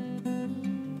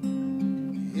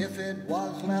 If it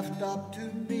was left up to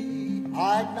me,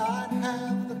 I'd not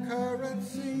have the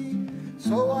currency,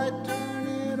 so I turn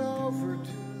it over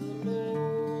to the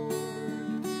Lord.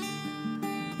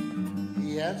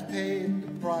 He has paid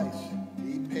the price,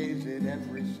 he pays it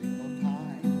every single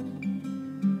time.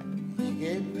 He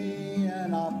gave me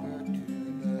an opportunity.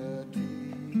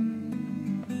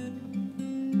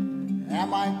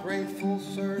 Am I grateful?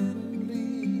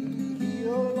 Certainly. He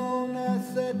alone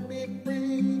has set me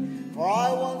free. For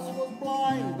I once was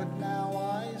blind, but now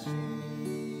I see.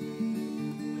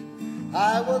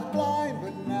 I was blind,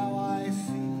 but now I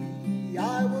see.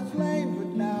 I was lame, but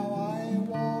now I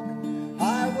walk.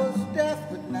 I was deaf,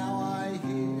 but now I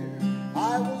hear.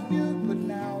 I was mute, but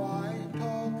now I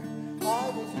talk. I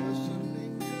was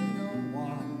listening to no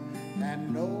one,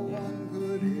 and no one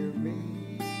could hear me.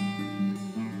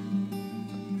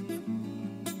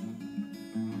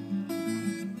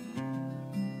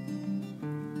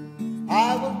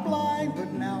 I was blind,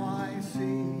 but now I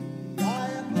see. I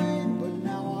am lame, but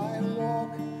now I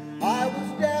walk. I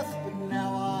was deaf, but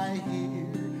now I hear.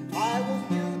 I was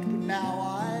mute, but now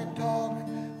I talk.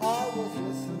 I was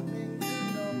listening to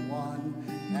no one,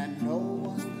 and no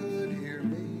one could hear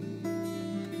me.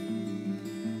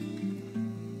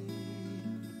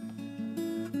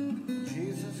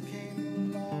 Jesus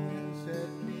came along and set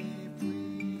me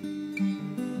free.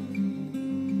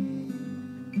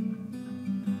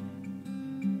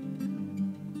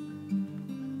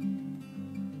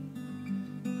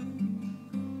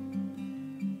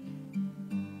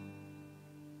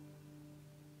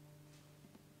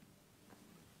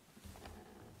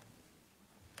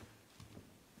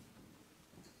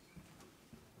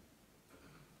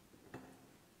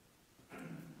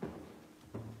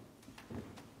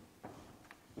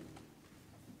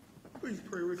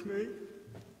 with me.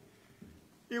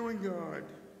 Dear God,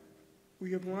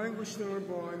 we have languished in our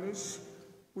blindness.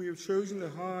 We have chosen to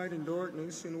hide in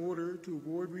darkness in order to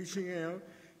avoid reaching out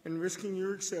and risking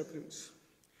your acceptance.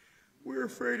 We are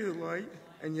afraid of the light,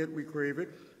 and yet we crave it.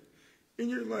 In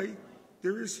your light,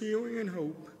 there is healing and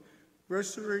hope,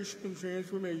 restoration and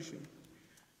transformation.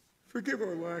 Forgive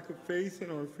our lack of faith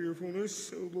and our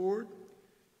fearfulness, O Lord.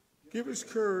 Give us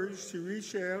courage to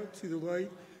reach out to the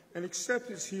light and accept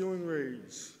its healing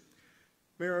rays.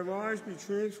 May our lives be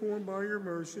transformed by your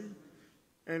mercy,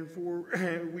 and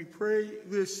we pray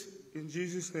this in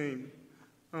Jesus' name.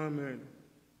 Amen.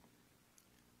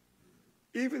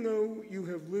 Even though you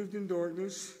have lived in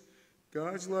darkness,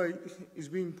 God's light is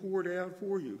being poured out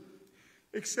for you.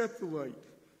 Accept the light,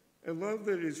 a love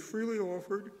that is freely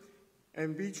offered,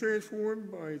 and be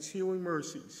transformed by its healing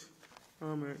mercies.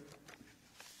 Amen.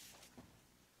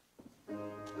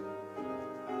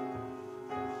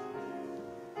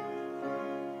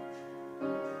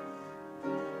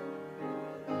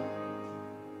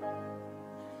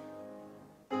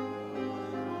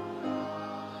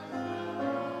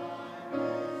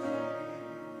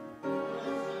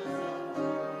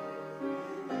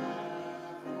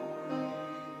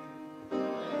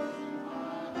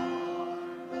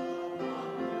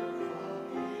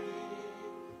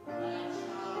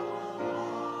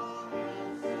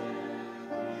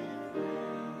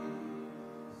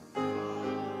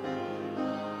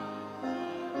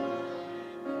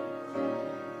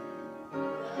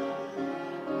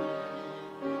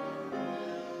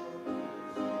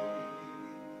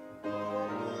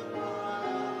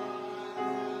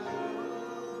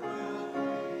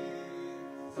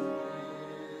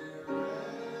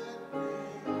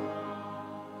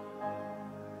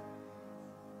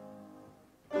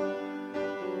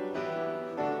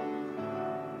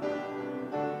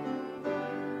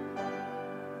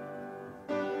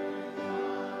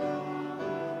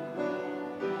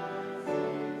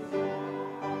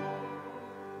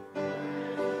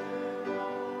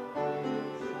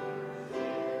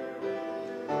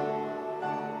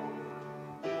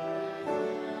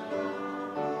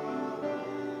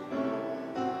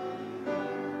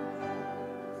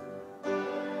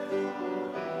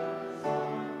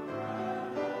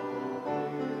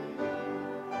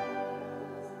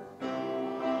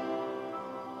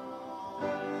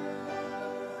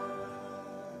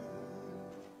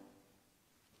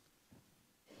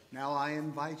 Now I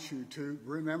invite you to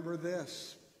remember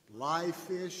this: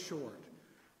 life is short.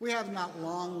 We have not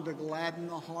long to gladden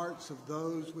the hearts of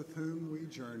those with whom we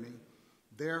journey.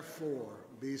 Therefore,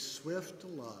 be swift to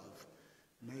love,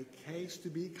 make haste to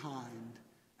be kind,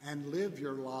 and live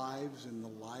your lives in the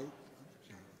light of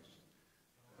Jesus.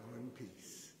 Go in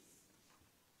peace.